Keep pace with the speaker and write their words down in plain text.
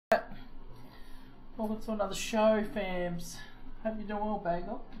Welcome to another show, fams. Hope you're doing well,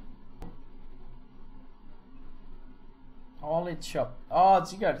 Bagel. Eyelid shop. Oh,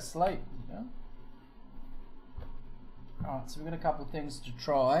 it's you go to sleep. Yeah. Alright, so we've got a couple of things to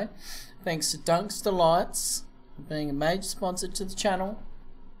try. Thanks to Dunks Delights for being a major sponsor to the channel.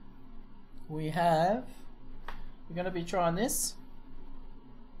 We're going to be trying this.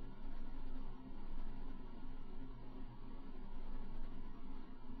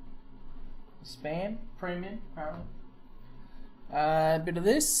 Spam premium, apparently. A bit of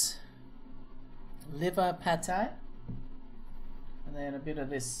this liver pate, and then a bit of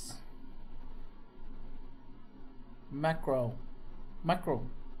this mackerel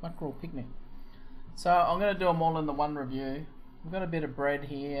picnic. So I'm going to do them all in the one review. We've got a bit of bread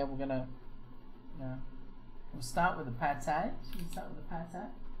here. We're going to we'll start with the pate. Should we start with the pate?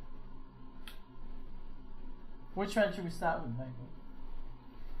 Which one should we start with, Michael?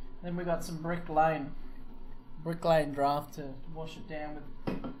 Then we got some Brick Lane draft to wash it down with.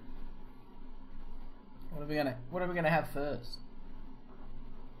 What are we gonna have first?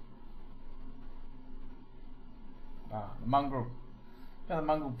 The mongrel. Got the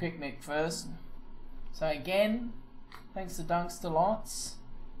mongrel picnic first. So again, thanks to Dunks Delights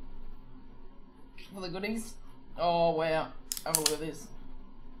for the goodies. Oh wow! Have a look at this.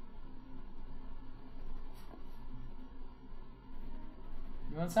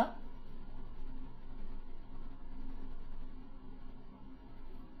 You want some?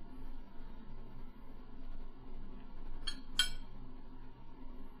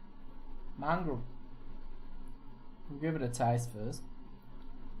 Mongrel. We'll give it a taste first.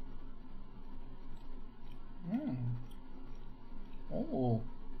 Oh,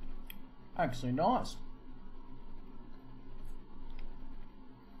 actually nice.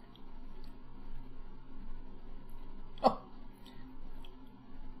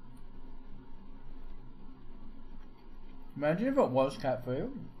 Imagine if it was cat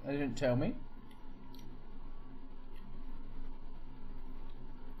food. They didn't tell me.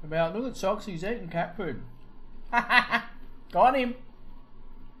 About, look at Socks, he's eating cat food. Got him.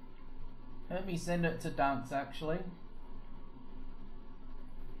 Let me send it to Dunks actually.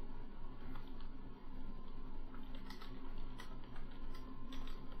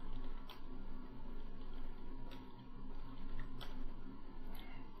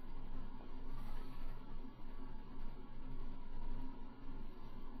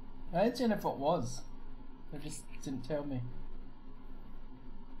 Imagine if it was. They just didn't tell me.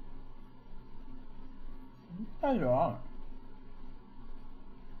 Oh, you're alright.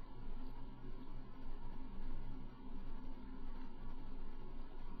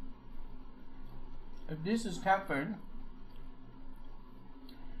 If this is cat food,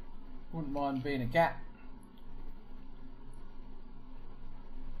 wouldn't mind being a cat.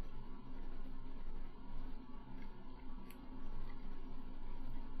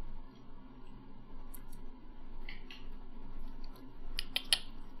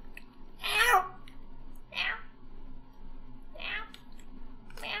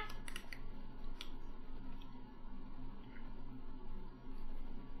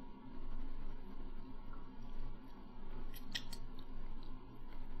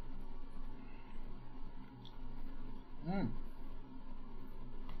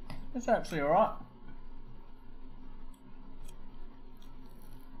 It's actually alright.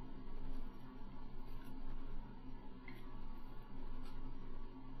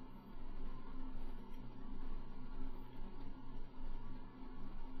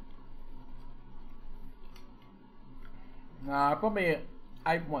 Nah, probably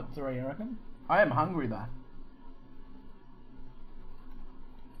 8.3, I reckon. I am hungry though.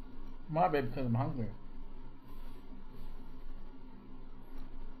 Might be because I'm hungry.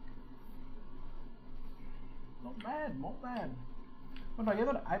 Not bad, not bad. What did I give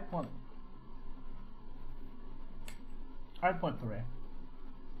it? 8.3.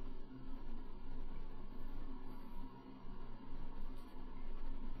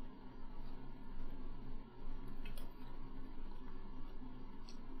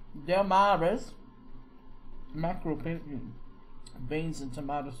 Delmara's mackerel beans and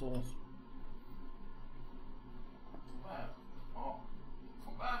tomato sauce.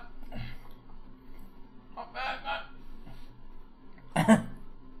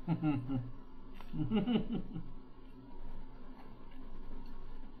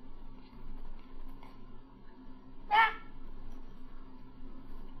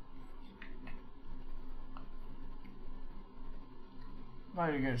 Now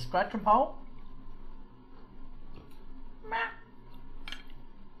you get a scratch and pole.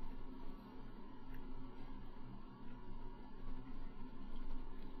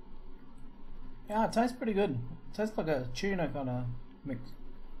 Yeah, it tastes pretty good. It tastes like a tuna kind of mix.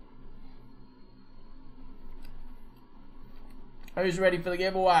 Who's ready for the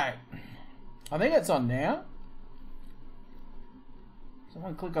giveaway? I think it's on now.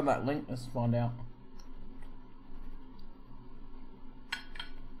 Someone click on that link, let's find out.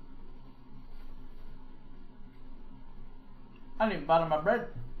 I didn't even butter my bread.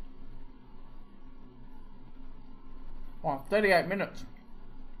 Oh, 38 minutes.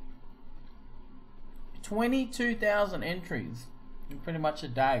 22,000 entries in pretty much a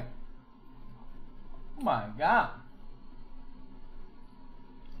day. Oh my god.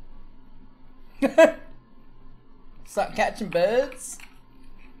 Start catching birds.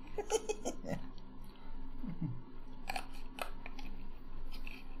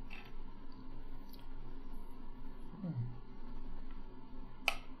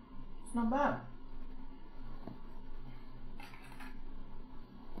 It's not bad.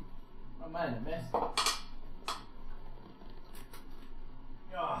 I made a mess.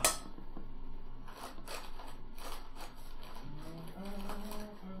 Oh.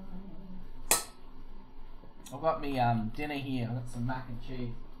 I've got me dinner here. I've got some mac and cheese.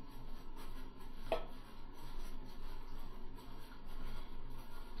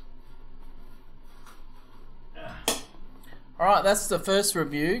 Alright, that's the first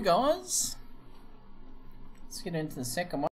review, guys. Let's get into the second one.